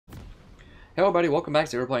Hello everybody, welcome back.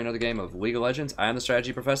 Today we're playing another game of League of Legends. I am the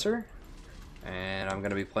Strategy Professor, and I'm going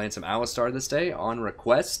to be playing some Alistar this day on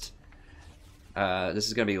request. This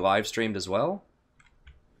is going to be live streamed as well.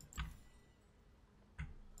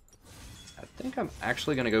 I think I'm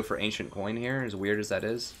actually going to go for Ancient Coin here, as weird as that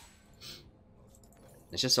is.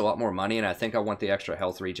 It's just a lot more money, and I think I want the extra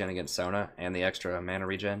health regen against Sona, and the extra mana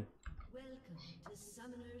regen.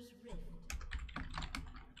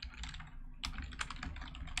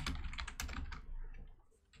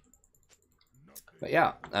 But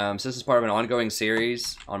yeah, so this is part of an ongoing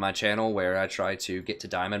series on my channel where I try to get to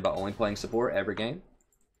Diamond by only playing support every game.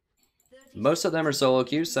 Most of them are solo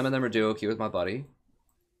queues, some of them are duo queue with my buddy.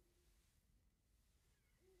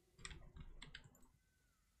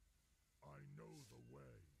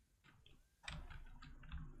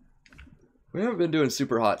 We haven't been doing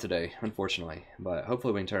super hot today, unfortunately, but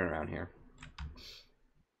hopefully we can turn it around here.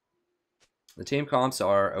 The team comps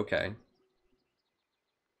are okay.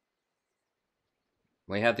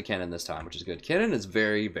 We have the Kennen this time, which is good. Kennen is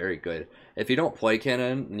very, very good. If you don't play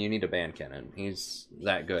Kennen, you need to ban Kennen. He's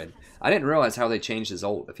that good. I didn't realize how they changed his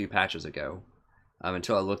ult a few patches ago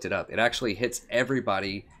until I looked it up. It actually hits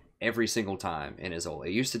everybody every single time in his ult.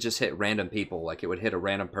 It used to just hit random people. Like, it would hit a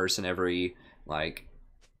random person every, like,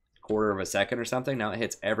 quarter of a second or something. Now it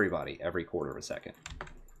hits everybody every quarter of a second.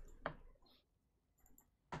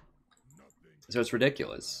 So it's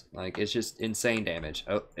ridiculous. Like, it's just insane damage,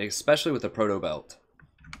 especially with the Proto Belt.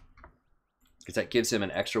 Because that gives him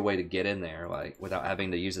an extra way to get in there, like, without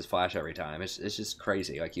having to use his flash every time. It's just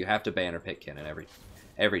crazy. Like, you have to ban or pick Kennen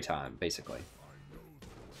every time, basically.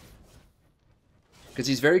 Because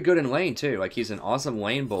he's very good in lane, too. Like, he's an awesome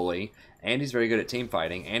lane bully, and he's very good at team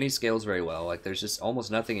fighting, and he scales very well. Like, there's just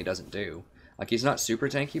almost nothing he doesn't do. Like, he's not super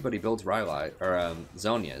tanky, but he builds Rylite, or,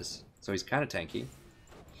 Zhonya's. So he's kind of tanky.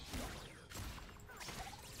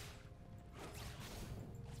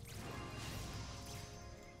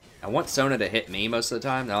 I want Sona to hit me most of the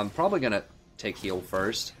time. Now, I'm probably going to take heal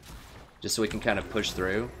first, just so we can kind of push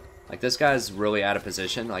through. Like, this guy's really out of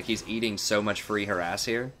position. Like, he's eating so much free harass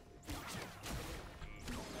here.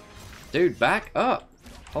 Dude, back up.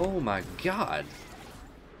 Oh my god.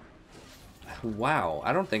 Wow,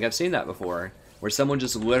 I don't think I've seen that before. Where someone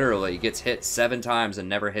just literally gets hit 7 times and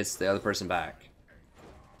never hits the other person back.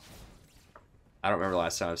 I don't remember the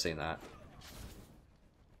last time I've seen that.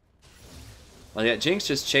 Well, yeah, Jinx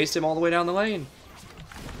just chased him all the way down the lane.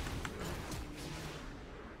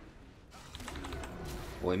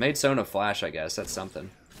 Well, he made Sona flash, I guess. That's something.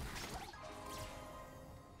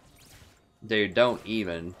 Dude, don't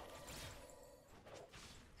even.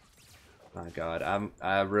 My god,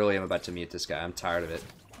 I really am about to mute this guy. I'm tired of it.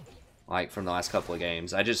 Like, from the last couple of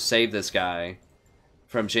games. I just saved this guy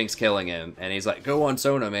from Jinx killing him, and he's like, go on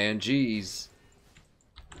Sona, man. Jeez.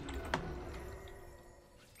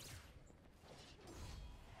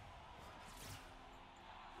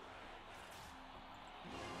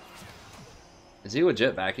 Is he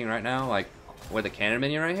legit backing right now? Like, with a cannon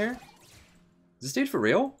minion right here? Is this dude for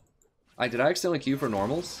real? Like, did I accidentally queue for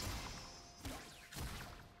normals?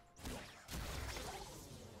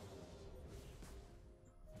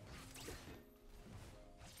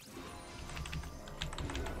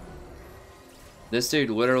 This dude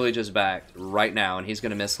literally just backed right now, and he's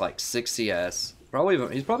gonna miss like 6 CS.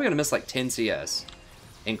 He's probably gonna miss like 10 CS,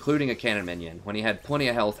 including a cannon minion, when he had plenty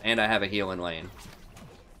of health and I have a heal in lane.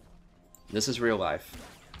 This is real life.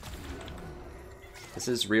 This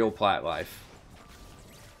is real plat life.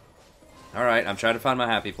 Alright, I'm trying to find my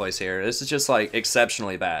happy place here. This is just like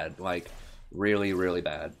exceptionally bad. Like, really, really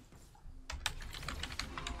bad.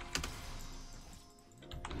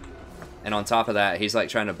 And on top of that, he's like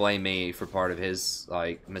trying to blame me for part of his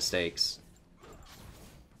like mistakes.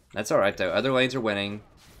 That's alright though. Other lanes are winning.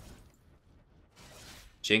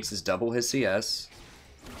 Jinx is double his CS.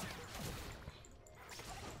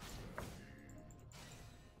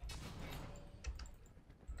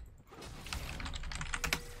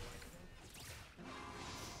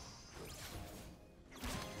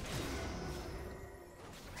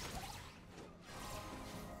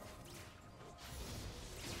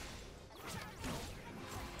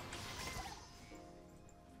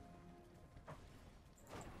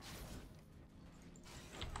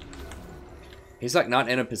 He's like not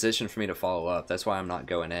in a position for me to follow up. That's why I'm not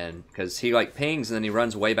going in. Because he like pings and then he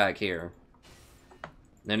runs way back here.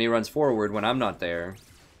 Then he runs forward when I'm not there.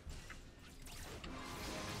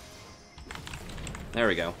 There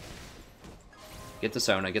we go. Get the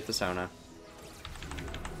Sona, get the Sona.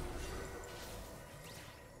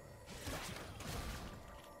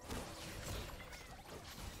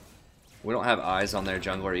 We don't have eyes on their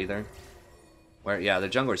jungler either. Where? Yeah, the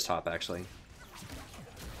jungler's top actually.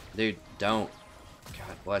 Dude, don't.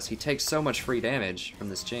 God bless. He takes so much free damage from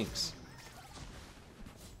this Jinx.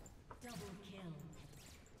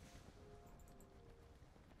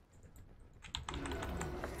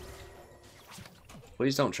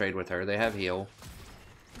 Please don't trade with her. They have heal.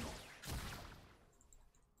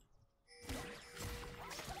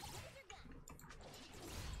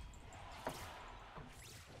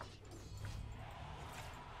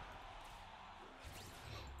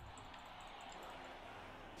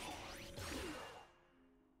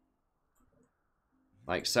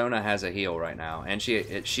 Like, Sona has a heal right now, and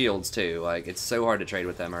it shields too. Like, it's so hard to trade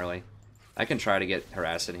with them early. I can try to get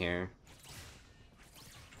harassed in here.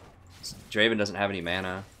 Draven doesn't have any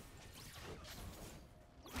mana.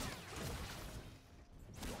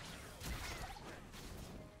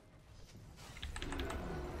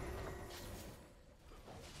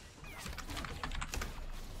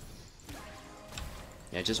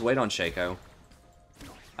 Yeah, just wait on Shaco.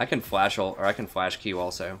 I can flash ult, or I can flash Q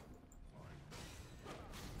also.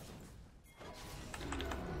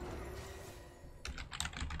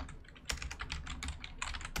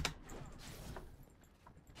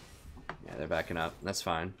 They're backing up. That's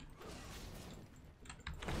fine.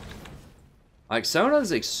 Like,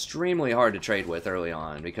 Sona's extremely hard to trade with early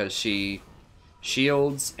on because she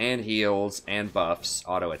shields and heals and buffs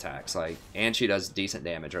auto attacks. Like, and she does decent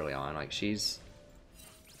damage early on. Like, she's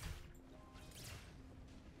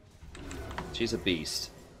a beast.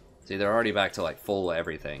 See, they're already back to like full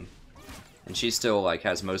everything. And she still like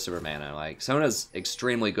has most of her mana. Like, Sona's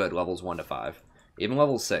extremely good levels 1 to 5. Even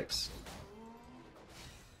level 6.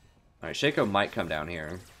 Alright, Shaco might come down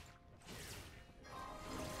here.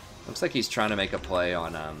 Looks like he's trying to make a play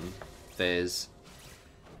on Fizz.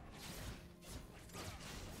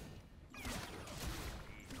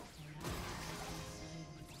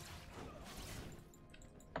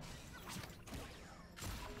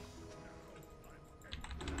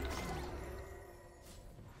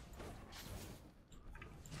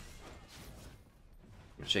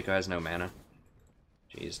 Shaco has no mana.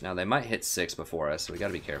 Jeez, now they might hit 6 before us, so we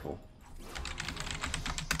gotta be careful.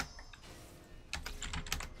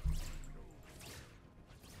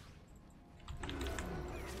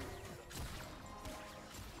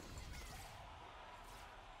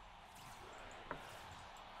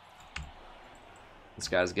 This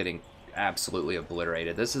guy's getting absolutely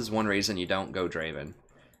obliterated. This is one reason you don't go Draven.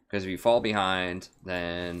 Because if you fall behind,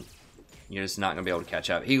 then you're just not going to be able to catch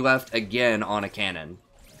up. He left again on a cannon.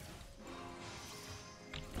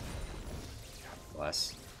 God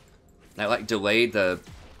bless. I like delayed the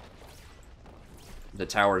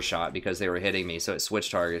tower shot because they were hitting me, so it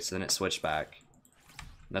switched targets, then it switched back.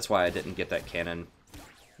 And that's why I didn't get that cannon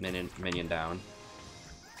minion down.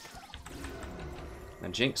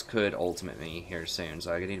 And Jinx could ultimate me here soon,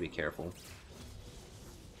 so I need to be careful.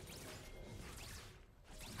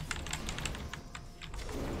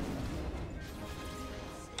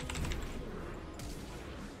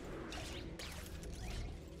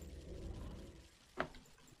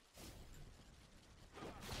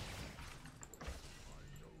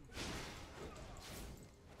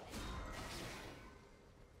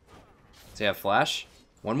 Does he have flash?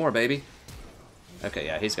 One more, baby. Okay,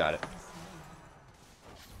 yeah, he's got it.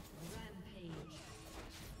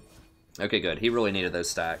 Okay, good. He really needed those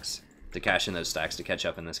stacks to cash in those stacks to catch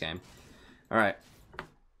up in this game. All right.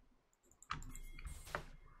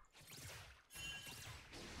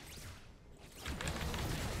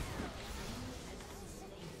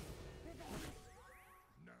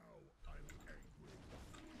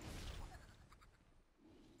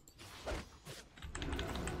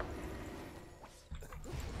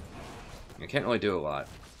 I can't really do a lot.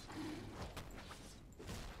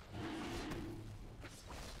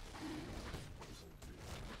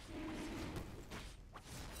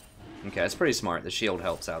 Okay, that's pretty smart. The shield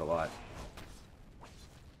helps out a lot.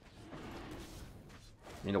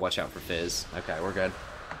 Need to watch out for Fizz. Okay, we're good.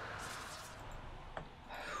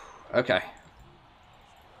 Okay.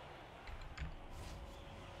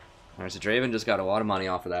 Alright, so Draven just got a lot of money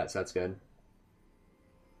off of that, so that's good.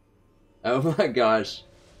 Oh my gosh.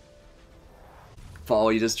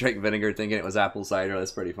 Paul, you just drank vinegar thinking it was apple cider.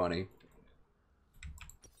 That's pretty funny.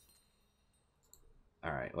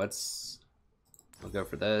 Alright, we'll go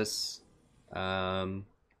for this.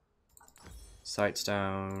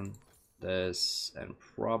 Sightstone, this, and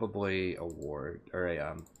probably a ward, or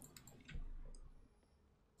a,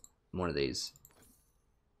 one of these.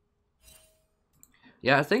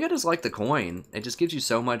 Yeah, I think I just like the coin. It just gives you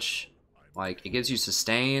so much, like, it gives you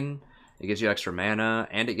sustain, it gives you extra mana,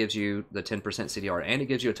 and it gives you the 10% CDR, and it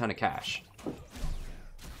gives you a ton of cash.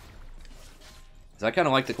 So I kind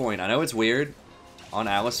of like the coin. I know it's weird. on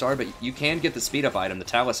Alistar, but you can get the speed up item, the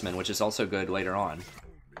Talisman, which is also good later on.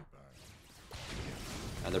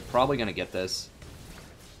 And they're probably going to get this.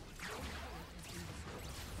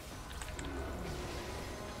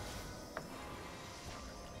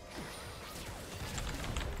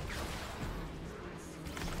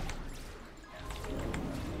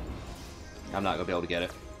 I'm not going to be able to get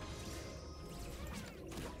it.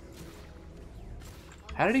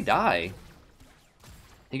 How did he die?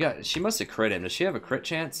 She must have crit him. Does she have a crit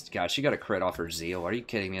chance? God, she got a crit off her Zeal. Are you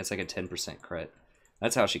kidding me? It's like a 10% crit.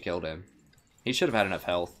 That's how she killed him. He should have had enough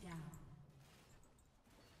health.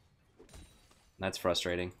 That's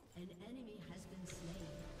frustrating.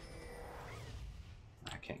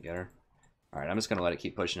 I can't get her. Alright, I'm just going to let it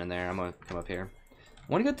keep pushing in there. I'm going to come up here.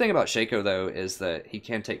 One good thing about Shaco, though, is that he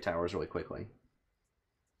can take towers really quickly.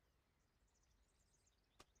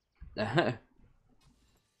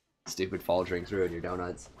 Stupid fall drinks ruin your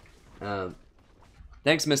donuts.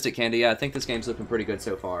 Thanks, Mystic Candy. Yeah, I think this game's looking pretty good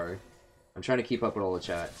so far. I'm trying to keep up with all the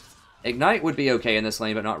chat. Ignite would be okay in this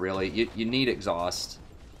lane, but not really. You need Exhaust.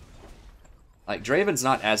 Like, Draven's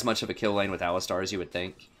not as much of a kill lane with Alistar as you would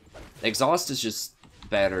think. Exhaust is just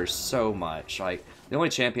better so much. Like, the only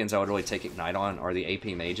champions I would really take Ignite on are the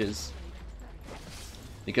AP mages.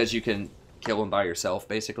 Because you can kill them by yourself,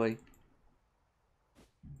 basically.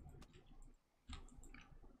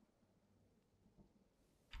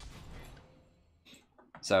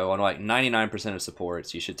 So on like 99% of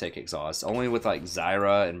supports, you should take Exhaust. Only with like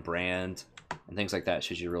Zyra and Brand and things like that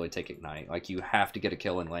should you really take Ignite. Like you have to get a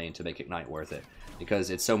kill in lane to make Ignite worth it.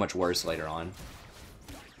 Because it's so much worse later on.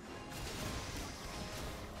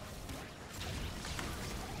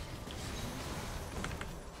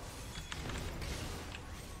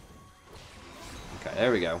 Okay,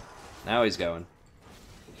 there we go. Now he's going.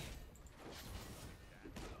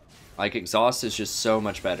 Like Exhaust is just so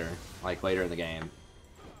much better. Like later in the game.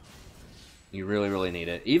 You really, really need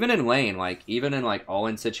it. Even in lane, like, even in, like,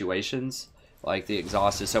 all-in situations, like, the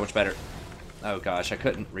Exhaust is so much better. Oh, gosh, I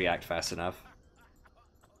couldn't react fast enough.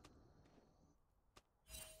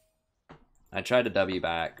 I tried to W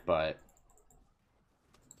back, but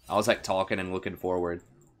I was, like, talking and looking forward.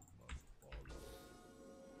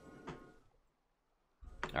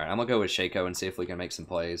 Alright, I'm gonna go with Shaco and see if we can make some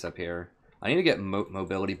plays up here. I need to get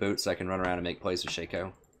mobility boots so I can run around and make plays with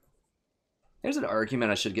Shaco. There's an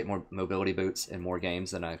argument I should get more mobility boots in more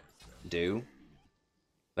games than I do.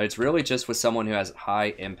 But it's really just with someone who has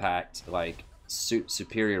high impact, like,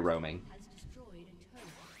 superior roaming.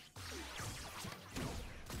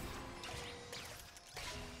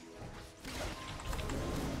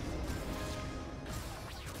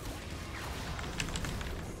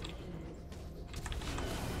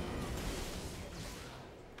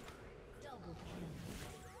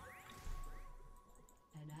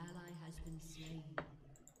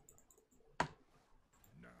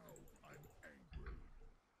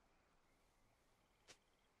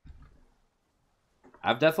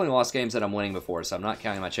 I've definitely lost games that I'm winning before, so I'm not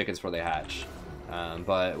counting my chickens before they hatch.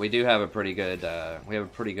 But we do have a pretty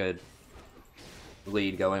good,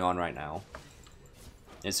 lead going on right now.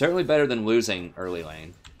 It's certainly better than losing early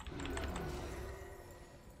lane.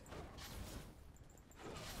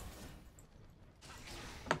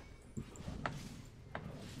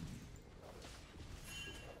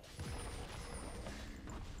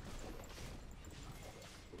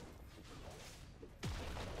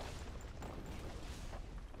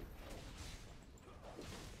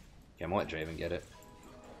 Okay, I'm gonna let Draven get it.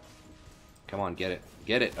 Come on, get it.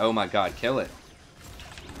 Get it. Oh my god, kill it.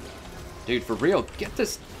 Dude, for real, get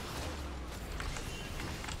this.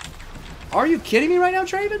 Are you kidding me right now,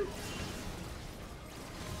 Draven?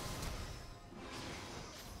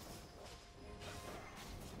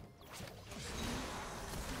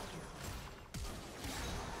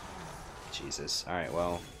 Jesus. Alright,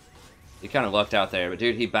 well. He kind of lucked out there, but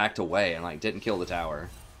dude, he backed away and like didn't kill the tower.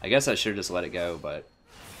 I guess I should have just let it go, but...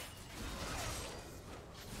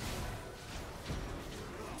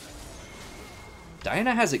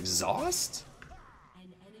 Diana has Exhaust?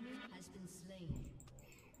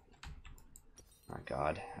 My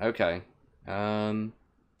god. Okay. Yeah,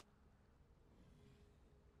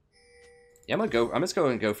 I'm just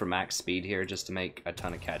going to go for max speed here just to make a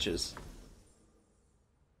ton of catches.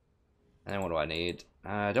 And then what do I need?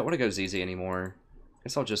 I don't want to go ZZ anymore.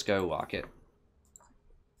 Guess I'll just go lock it.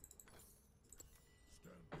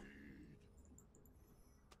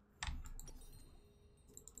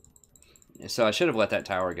 So I should have let that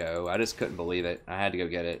tower go. I just couldn't believe it. I had to go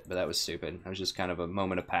get it, but that was stupid. It was just kind of a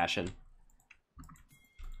moment of passion.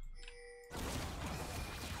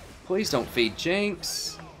 Please don't feed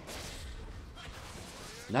Jinx.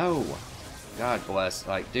 No. God bless.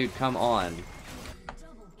 Like, dude, come on.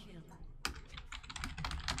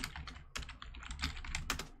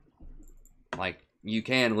 Like, you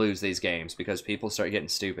can lose these games because people start getting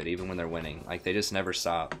stupid even when they're winning. Like, they just never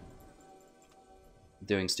stop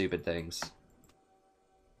doing stupid things.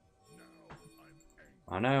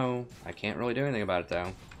 I know. I can't really do anything about it,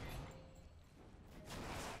 though.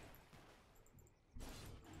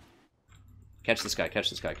 Catch this guy,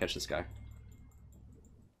 catch this guy, catch this guy.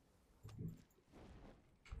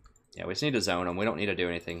 Yeah, we just need to zone him. We don't need to do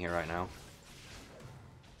anything here right now.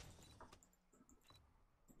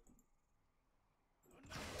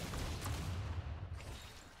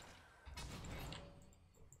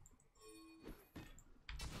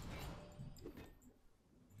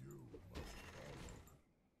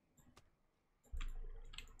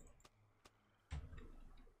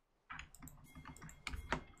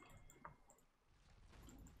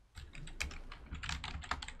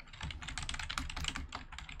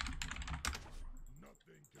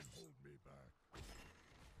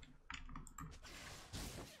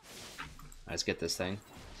 Let's get this thing.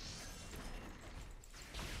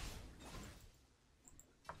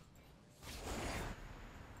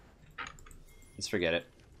 Let's forget it.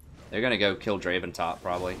 They're gonna go kill Draven top,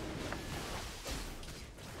 probably.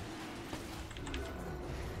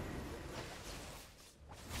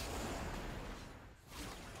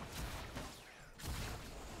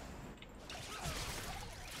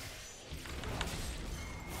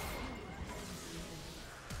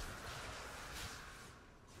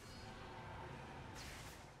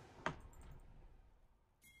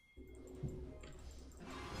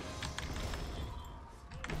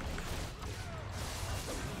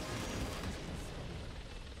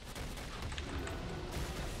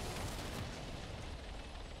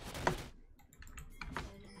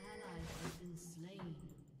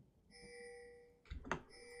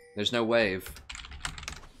 There's no wave.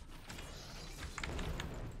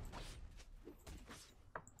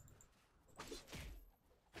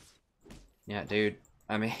 Yeah, dude.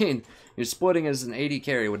 I mean, you're splitting as an 80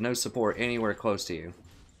 carry with no support anywhere close to you.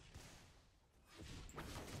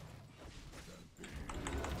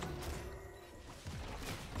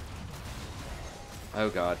 Oh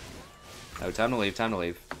god. Oh, time to leave, time to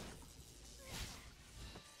leave.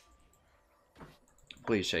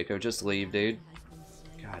 Please, Shaco, just leave, dude.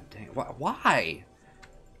 God dang. Why?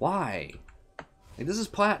 Why? Like, this is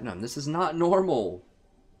platinum. This is not normal.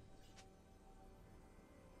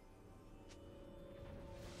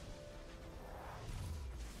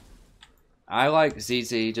 I like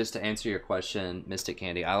ZZ, just to answer your question, Mystic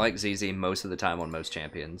Candy. I like ZZ most of the time on most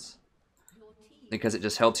champions. Because it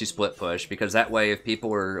just helps you split push. Because that way, if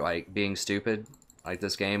people are like being stupid, like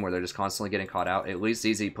this game where they're just constantly getting caught out, at least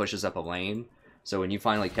ZZ pushes up a lane. So when you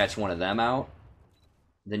finally catch one of them out,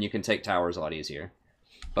 then you can take towers a lot easier.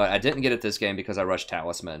 But I didn't get it this game because I rushed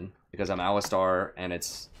Talisman. Because I'm Alistar, and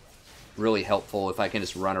it's really helpful if I can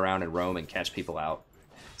just run around and roam and catch people out.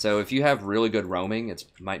 So if you have really good roaming, it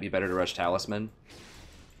might be better to rush Talisman.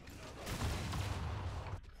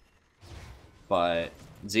 But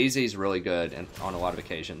ZZ's really good on a lot of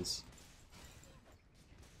occasions.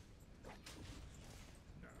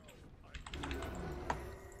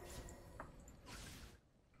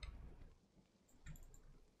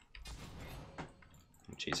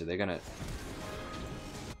 Jeez, are they gonna...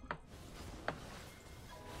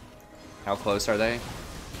 How close are they?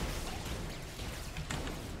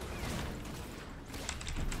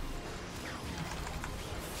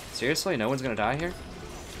 Seriously? No one's gonna die here?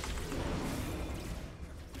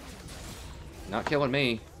 Not killing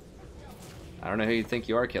me. I don't know who you think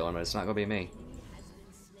you are killing, but it's not gonna be me.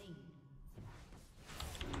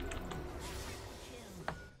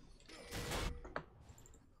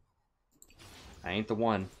 I ain't the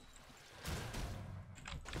one.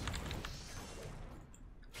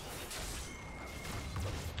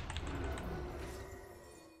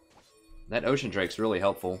 That Ocean Drake's really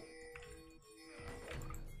helpful.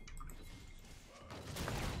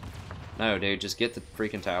 No, dude, just get the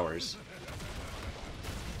freaking towers.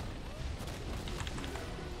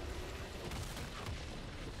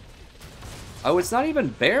 Oh, it's not even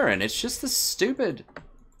Baron. It's just the stupid...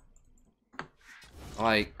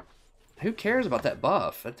 Like, who cares about that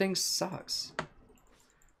buff? That thing sucks.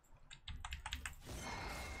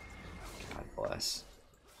 God bless.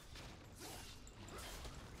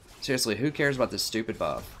 Seriously, who cares about this stupid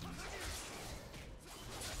buff?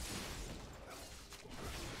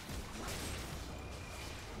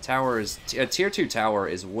 Tower is... A tier 2 tower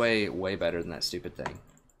is way, way better than that stupid thing.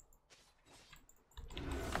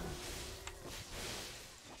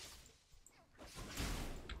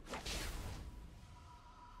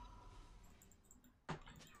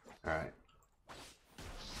 Alright.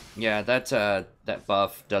 Yeah, that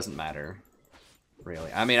buff doesn't matter.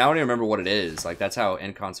 Really. I mean, I don't even remember what it is. Like, that's how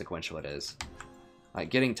inconsequential it is. Like,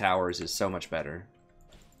 getting towers is so much better.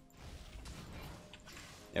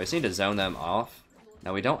 Yeah, we just need to zone them off.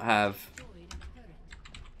 Now, we don't have...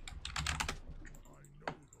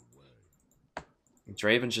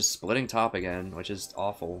 Draven's just splitting top again, which is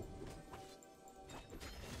awful.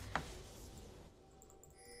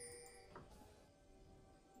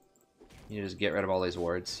 You just get rid of all these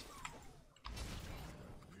wards.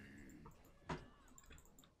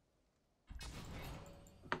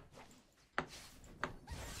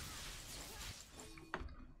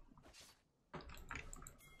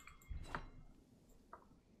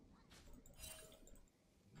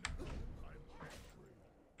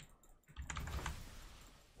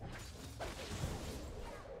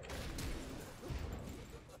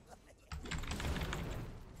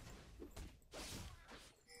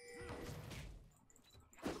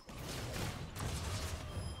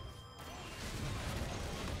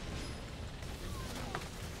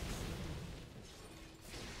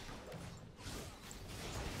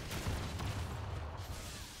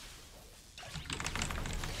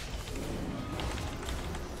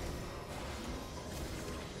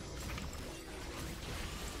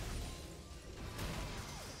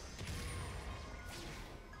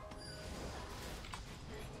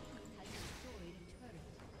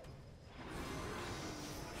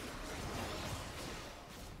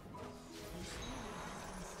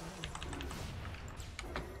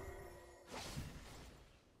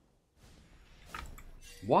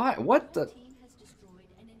 Why? What the?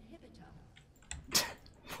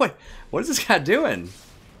 What is this guy doing?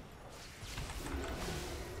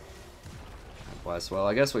 Well,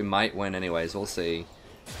 I guess we might win anyways. We'll see.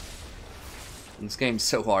 This game's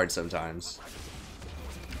so hard sometimes.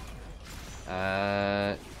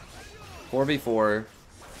 4v4.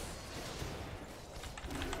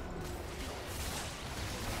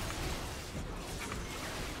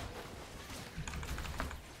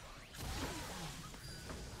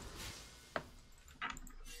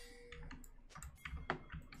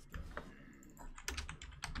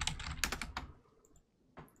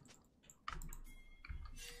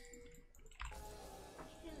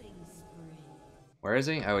 Where is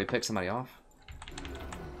he? Oh, he picked somebody off.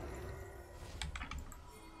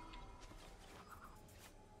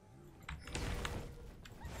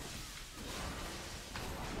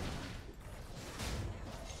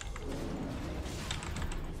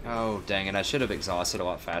 Oh, dang it. I should have exhausted a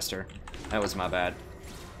lot faster. That was my bad.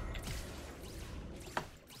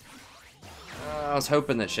 I was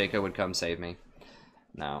hoping that Shaco would come save me.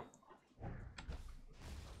 No.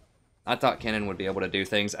 I thought Kennen would be able to do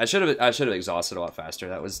things. I should have exhausted a lot faster.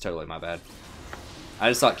 That was totally my bad. I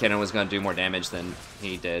just thought Kennen was going to do more damage than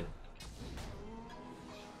he did.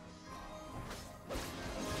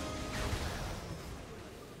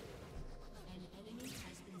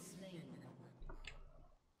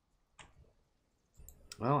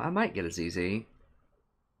 Well, I might get a ZZ.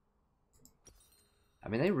 I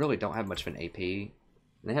mean, they really don't have much of an AP.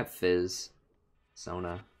 They have Fizz,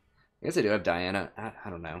 Sona. I guess they do have Diana. I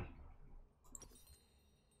don't know.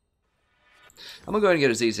 I'm gonna go ahead and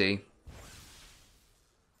get a ZZ.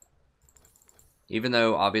 Even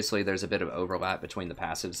though, obviously, there's a bit of overlap between the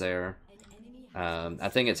passives there. I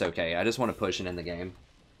think it's okay. I just want to push it in the game.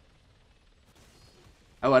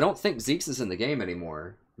 Oh, I don't think Zeke's is in the game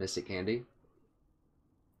anymore, Mystic Candy.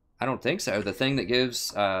 I don't think so. The thing that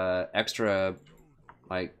gives extra,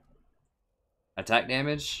 like, attack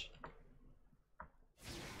damage.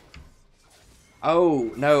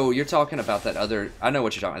 Oh, no, you're talking about that other... I know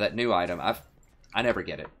what you're talking about, that new item. I never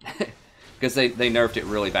get it. Because they nerfed it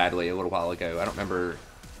really badly a little while ago. I don't remember...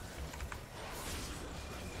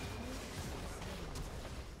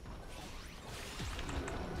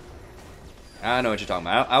 I know what you're talking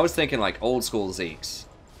about. I was thinking, like, old school Zeke's.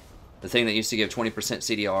 The thing that used to give 20%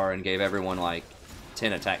 CDR and gave everyone, like,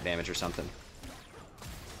 10 attack damage or something.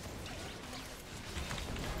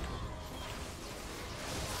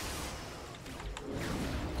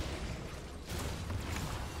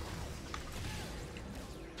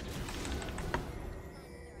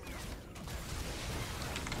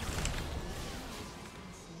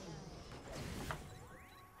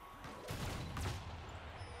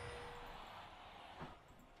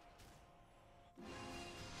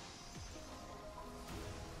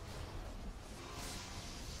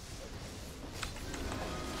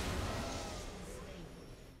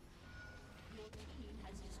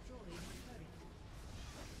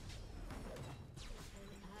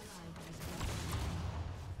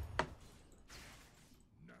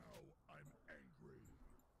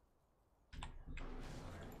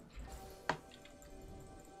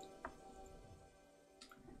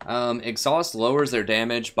 Exhaust lowers their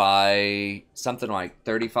damage by something like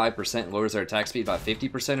 35%, lowers their attack speed by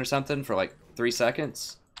 50% or something for like 3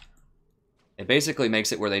 seconds. It basically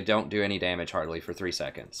makes it where they don't do any damage hardly for 3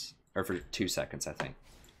 seconds. Or for 2 seconds, I think.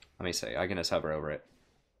 Let me see. I can just hover over it.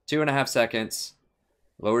 2.5 seconds.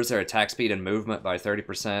 Lowers their attack speed and movement by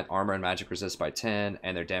 30%, armor and magic resist by 10,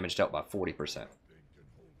 and their damage dealt by 40%.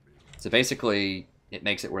 So basically, it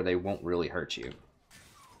makes it where they won't really hurt you.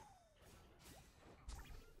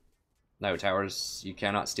 No, towers, you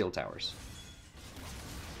cannot steal towers.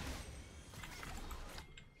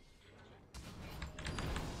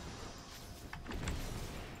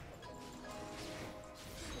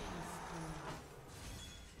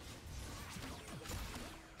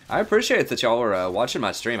 I appreciate that y'all are watching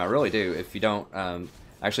my stream, I really do. If you don't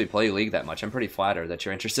actually play League that much, I'm pretty flattered that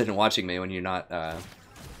you're interested in watching me when you're not, when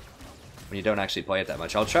you don't actually play it that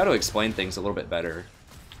much. I'll try to explain things a little bit better.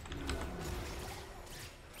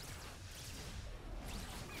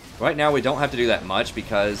 Right now, we don't have to do that much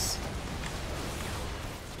because...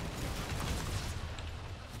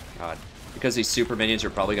 God. Because these super minions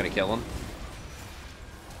are probably going to kill him.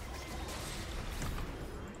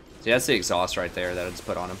 See, that's the exhaust right there that I just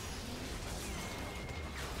put on him.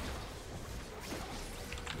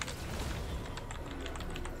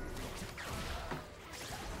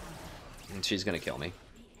 And she's going to kill me.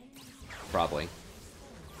 Probably.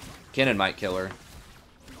 Kennen might kill her.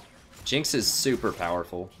 Jinx is super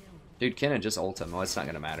powerful. Dude, Kennen just ult him. Oh, it's not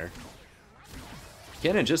going to matter.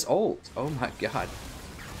 Kennen just ult. Oh my god.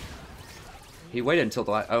 He waited until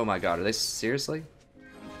the last... Oh my god, are they seriously?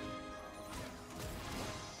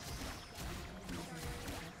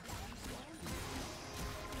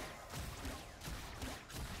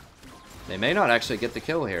 They may not actually get the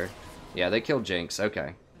kill here. Yeah, they killed Jinx.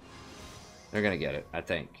 Okay. They're going to get it, I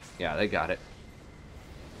think. Yeah, they got it.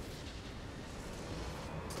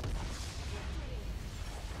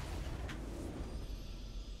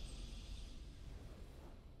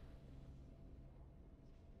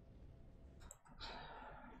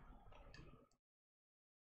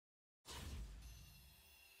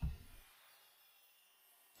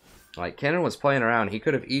 Like, Kennen was playing around. He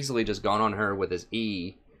could have easily just gone on her with his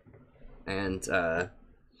E and,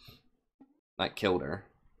 like, killed her.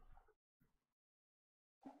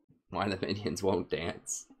 Why the minions won't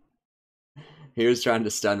dance. He was trying to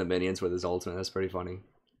stun the minions with his ultimate. That's pretty funny.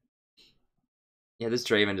 Yeah, this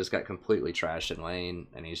Draven just got completely trashed in lane,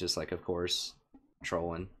 and he's just, like, of course,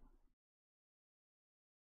 trolling.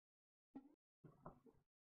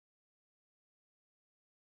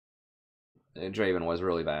 Draven was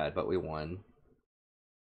really bad, but we won.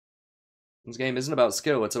 This game isn't about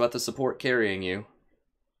skill, it's about the support carrying you.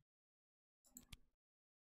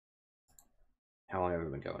 How long have we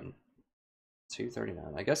been going?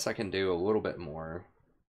 2:39. I guess I can do a little bit more.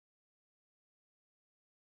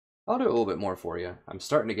 I'll do a little bit more for you. I'm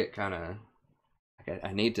starting to get kind of...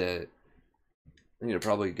 I need to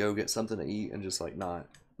probably go get something to eat and just like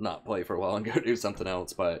not play for a while and go do something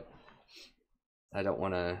else, but I don't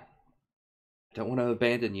want to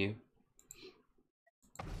abandon you.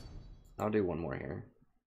 I'll do one more here.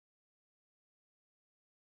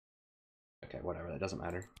 Okay, whatever, that doesn't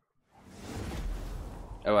matter.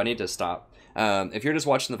 Oh, I need to stop. If you're just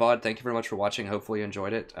watching the VOD, thank you very much for watching. Hopefully you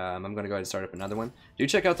enjoyed it. I'm going to go ahead and start up another one. Do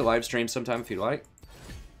check out the live stream sometime if you'd like.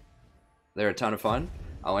 They're a ton of fun.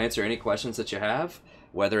 I'll answer any questions that you have,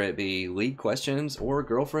 whether it be League questions or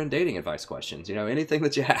girlfriend dating advice questions. You know, anything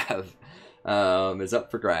that you have is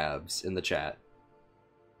up for grabs in the chat.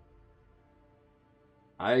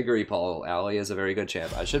 I agree, Paul. Ali is a very good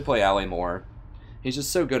champ. I should play Ali more. He's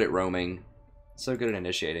just so good at roaming, so good at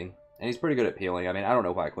initiating, and he's pretty good at peeling. I mean, I don't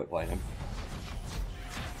know why I quit playing him.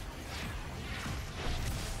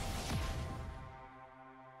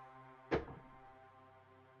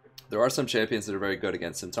 There are some champions that are very good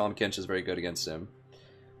against him. Tom Kinch is very good against him.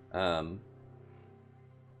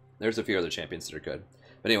 There's a few other champions that are good.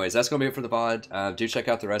 But anyways, that's going to be it for the VOD. Do check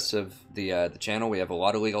out the rest of the channel. We have a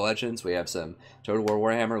lot of League of Legends. We have some Total War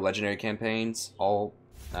Warhammer legendary campaigns. All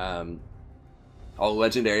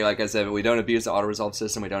legendary, like I said. But we don't abuse the auto-resolve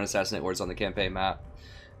system. We don't assassinate words on the campaign map.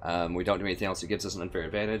 We don't do anything else that gives us an unfair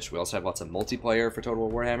advantage. We also have lots of multiplayer for Total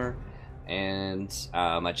War Warhammer. And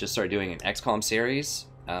I just started doing an XCOM series.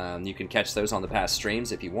 You can catch those on the past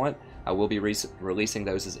streams if you want. I will be releasing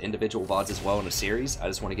those as individual VODs as well in a series. I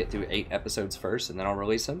just want to get through 8 episodes first, and then I'll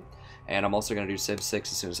release them. And I'm also going to do Civ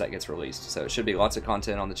 6 as soon as that gets released. So it should be lots of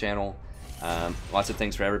content on the channel, lots of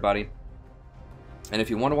things for everybody. And if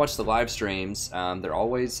you want to watch the live streams, they're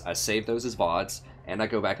always, I save those as VODs. and I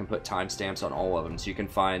go back and put timestamps on all of them so you can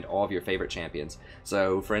find all of your favorite champions.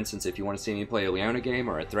 So, for instance, if you want to see me play a Leona game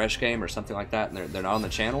or a Thresh game or something like that, and they're not on the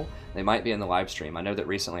channel, they might be in the live stream. I know that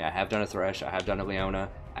recently I have done a Thresh, I have done a Leona,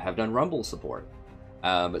 I have done Rumble support.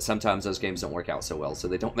 But sometimes those games don't work out so well, so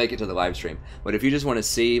they don't make it to the live stream. But if you just want to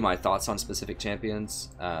see my thoughts on specific champions,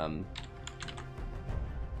 then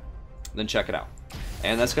check it out.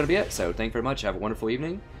 And that's going to be it. So thank you very much. Have a wonderful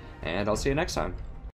evening, and I'll see you next time.